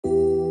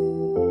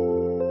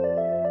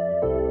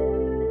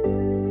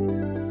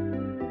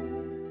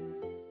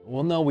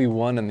we'll know we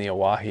won in the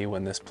Owyhee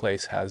when this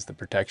place has the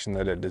protection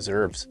that it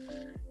deserves.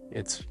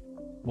 It's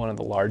one of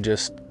the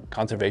largest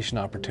conservation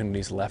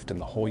opportunities left in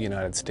the whole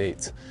United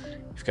States.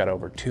 You've got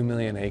over 2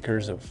 million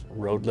acres of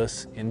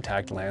roadless,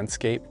 intact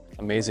landscape,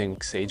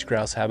 amazing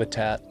sage-grouse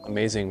habitat,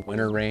 amazing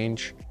winter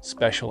range,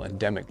 special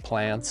endemic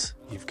plants.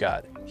 You've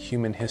got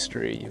human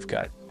history, you've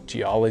got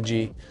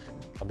geology.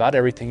 About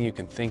everything you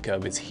can think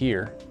of is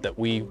here that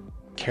we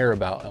care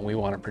about and we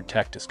want to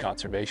protect as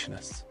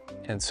conservationists.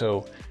 And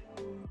so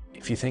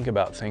if you think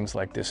about things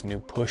like this new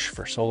push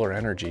for solar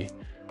energy,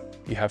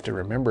 you have to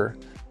remember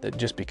that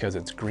just because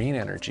it's green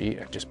energy,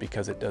 or just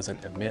because it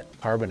doesn't emit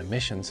carbon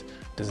emissions,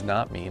 does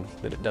not mean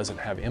that it doesn't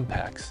have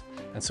impacts.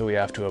 And so we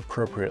have to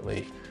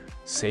appropriately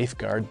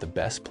safeguard the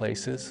best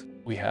places.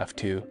 We have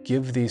to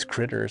give these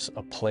critters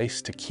a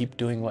place to keep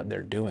doing what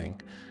they're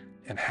doing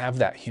and have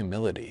that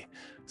humility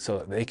so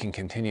that they can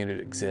continue to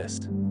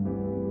exist.